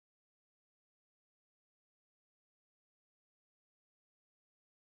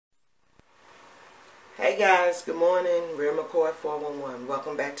Hey guys, good morning. Real McCoy 411.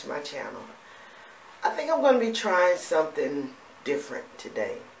 Welcome back to my channel. I think I'm going to be trying something different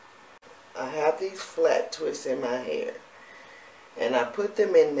today. I have these flat twists in my hair, and I put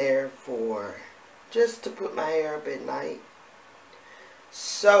them in there for just to put my hair up at night.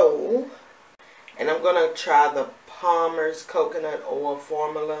 And I'm going to try the Palmer's coconut oil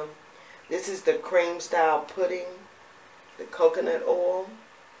formula. This is the cream style pudding, the coconut oil,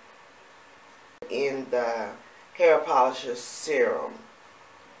 in the hair polisher serum,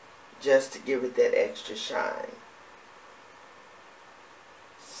 just to give it that extra shine.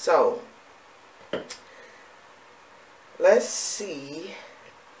 So let's see,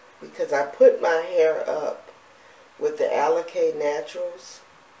 because I put my hair up with the ALIKAY Naturals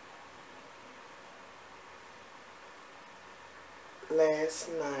last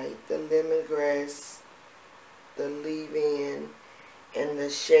night, the lemongrass, the leave-in, and the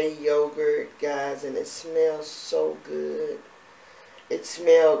shea yogurt, guys, and it smells so good. It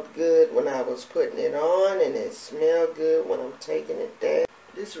smelled good when I was putting it on, and it smelled good when I'm taking it down.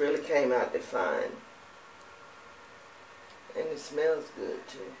 This really came out defined, and it smells good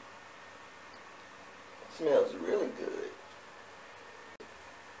too. It smells really good.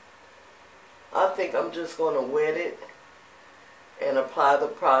 I think I'm just going to wet it and apply the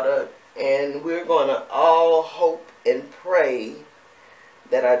product, and we're going to all hope and pray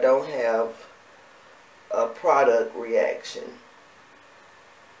that I don't have a product reaction.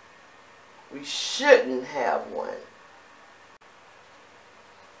 We shouldn't have one.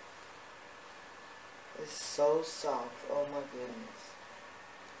 It's so soft. Oh my goodness.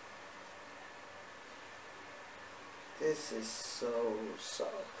 This is so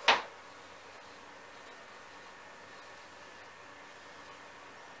soft.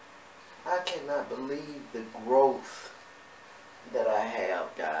 I cannot believe the growth that I have,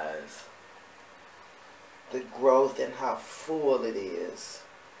 guys. The growth and how full it is.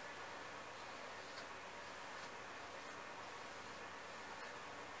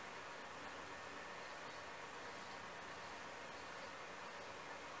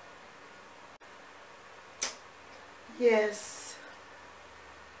 Yes.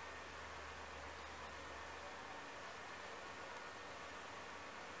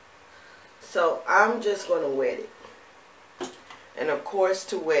 So I'm just going to wet it. And of course,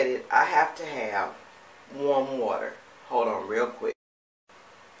 to wet it, I have to have warm water. Hold on real quick.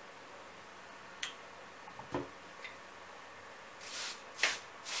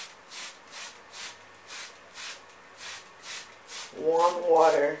 Warm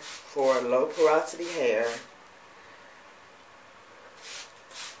water for low porosity hair.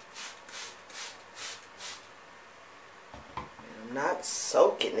 And I'm not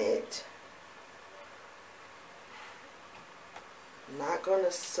soaking it. I'm not going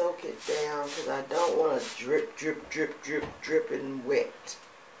to soak it down because I don't want to drip, drip, drip, drip, drip and wet.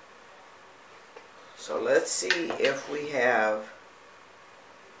 So let's see if we have,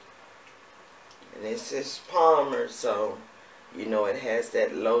 and this is Palmer's, so you know it has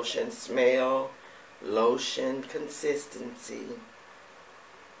that lotion smell, lotion consistency.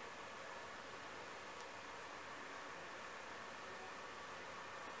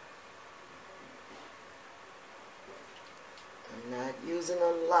 Not using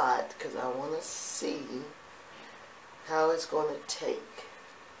a lot because I want to see how it's going to take.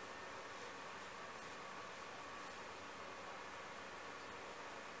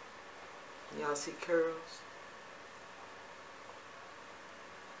 Y'all see curls?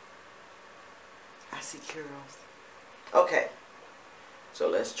 I see curls. Okay, so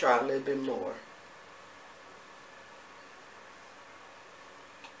let's try a little bit more.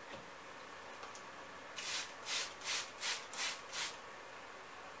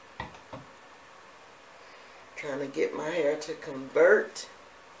 Trying to get my hair to convert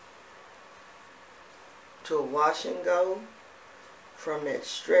to a wash and go from that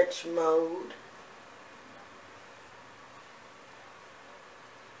stretch mode.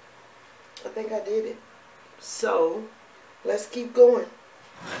 I think I did it. So let's keep going.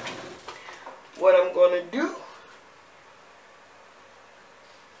 What I'm going to do,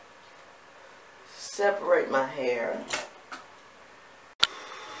 separate my hair.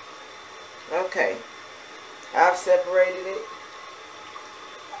 Okay. I've separated it.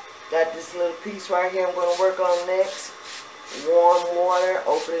 Got this little piece right here I'm going to work on next. Warm water,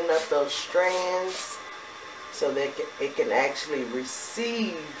 opening up those strands so that it can actually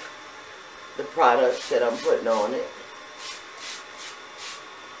receive the product that I'm putting on it.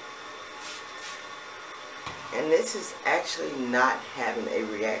 And this is actually not having a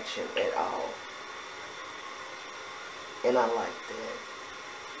reaction at all. And I like that.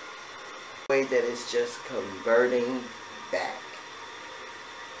 way that it's just converting back.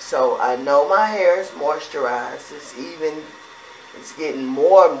 So I know my hair is moisturized. It's getting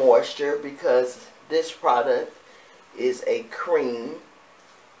more moisture because this product is a cream.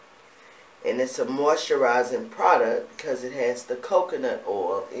 And it's a moisturizing product because it has the coconut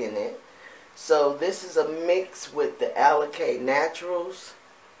oil in it. So this is a mix with the ALIKAY Naturals.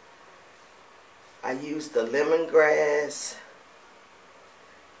 I use the lemongrass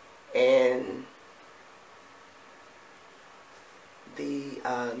and the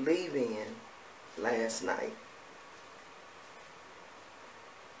leave-in last night.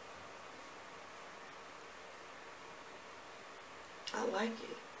 I like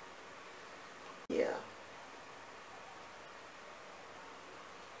it. Yeah.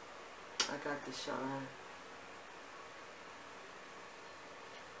 I got the shine.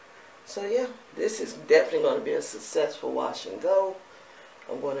 So yeah, this is definitely going to be a successful wash and go.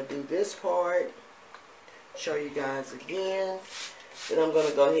 I'm going to do this part, show you guys again. Then I'm going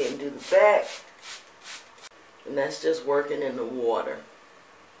to go ahead and do the back. And that's just working in the water.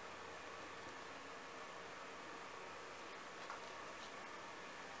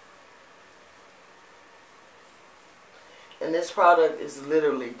 And this product is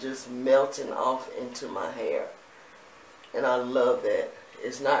literally just melting off into my hair. And I love that.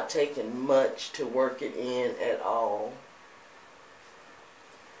 It's not taking much to work it in at all.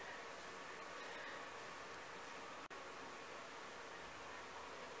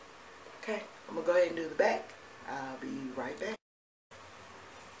 Okay, I'm going to go ahead and do the back. I'll be right back.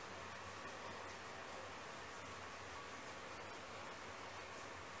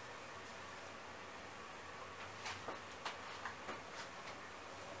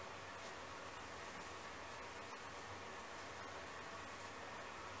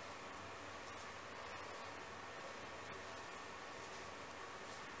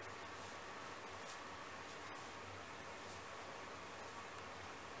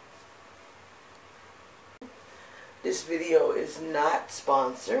 This video is not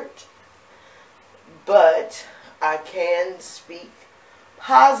sponsored, but I can speak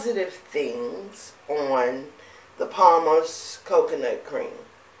positive things on the Palmer's coconut cream.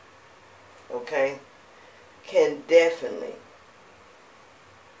 Okay? Can definitely.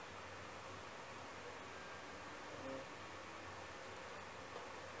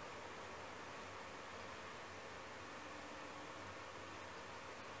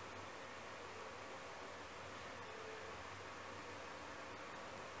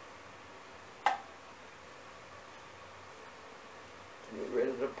 Get rid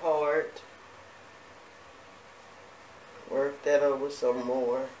of the part. Work that over some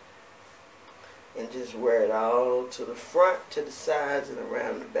more. And just wear it all to the front, to the sides, and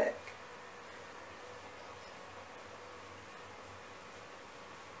around the back.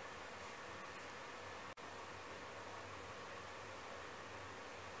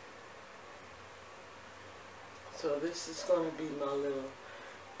 So this is going to be my little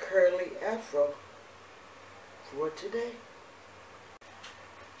curly afro for today.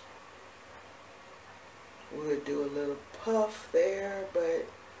 We'll do a little puff there, but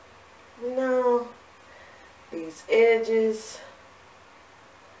you know, these edges,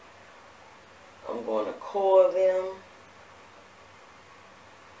 I'm going to coil them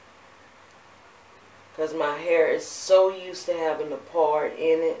because my hair is so used to having a part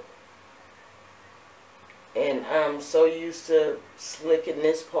in it, and I'm so used to slicking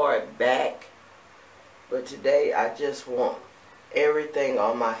this part back. But today I just want everything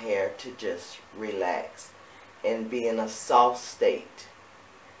on my hair to just relax and be in a soft state.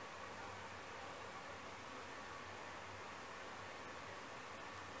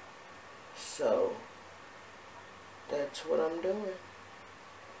 So that's what I'm doing.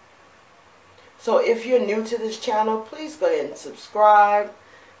 So if you're new to this channel, please go ahead and subscribe.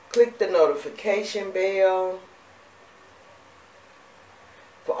 Click the notification bell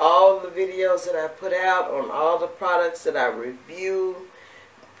for all the videos that I put out on all the products that I review.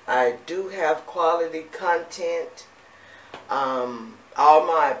 I do have quality content. All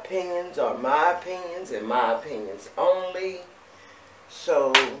my opinions are my opinions and my opinions only.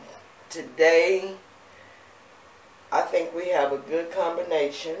 So today, I think we have a good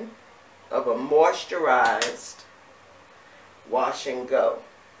combination of a moisturized wash and go.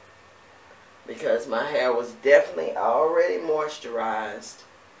 Because my hair was definitely already moisturized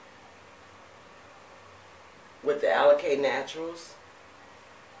with the ALIKAY Naturals.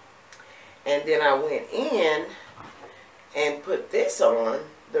 And then I went in and put this on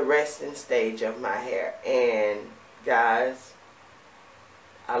the resting stage of my hair. And guys,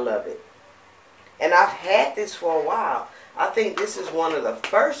 I love it. And I've had this for a while. I think this is one of the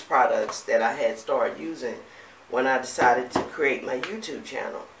first products that I had started using when I decided to create my YouTube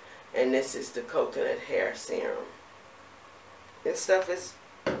channel. And this is the coconut hair serum. This stuff is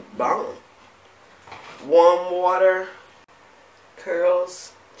bomb. Warm water,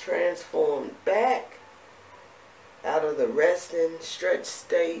 curls transformed back out of the resting stretch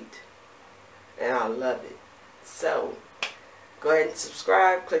state, and I love it. So go ahead and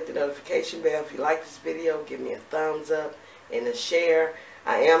subscribe, click the notification bell. If you like this video, give me a thumbs up and a share.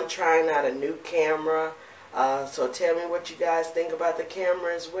 I am trying out a new camera, so tell me what you guys think about the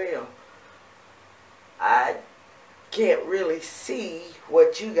camera as well. I can't really see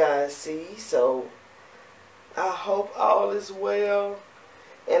what you guys see, so I hope all is well.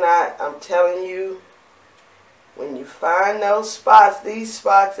 And I'm telling you, when you find those spots, these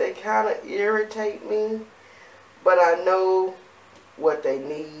spots, they kind of irritate me, but I know what they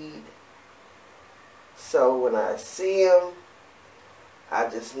need. So when I see them, I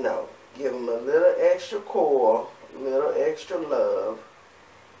just know. Give them a little extra coral, a little extra love,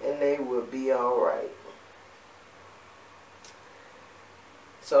 and they will be alright.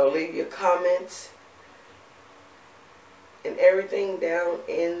 So leave your comments and everything down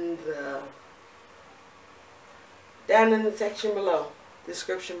in the section below,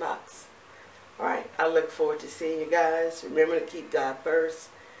 description box. Alright, I look forward to seeing you guys. Remember to keep God first.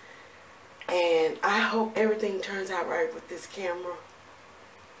 And I hope everything turns out right with this camera.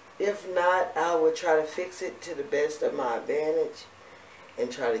 If not, I will try to fix it to the best of my advantage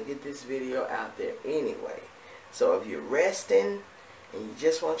and try to get this video out there anyway. So if you're resting and you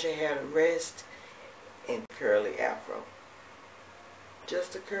just want your hair to rest, and curly afro.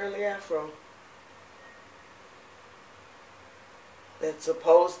 Just a curly afro. That's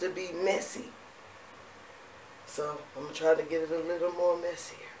supposed to be messy. So I'm going to try to get it a little more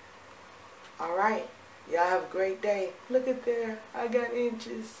messier. Alright. Y'all have a great day. Look at there. I got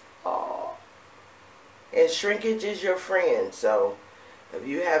inches. Oh. And shrinkage is your friend. So if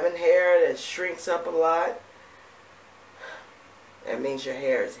you having hair that shrinks up a lot, that means your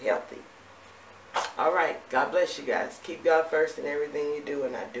hair is healthy. Alright. God bless you guys. Keep God first in everything you do.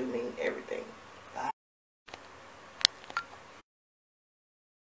 And I do mean everything.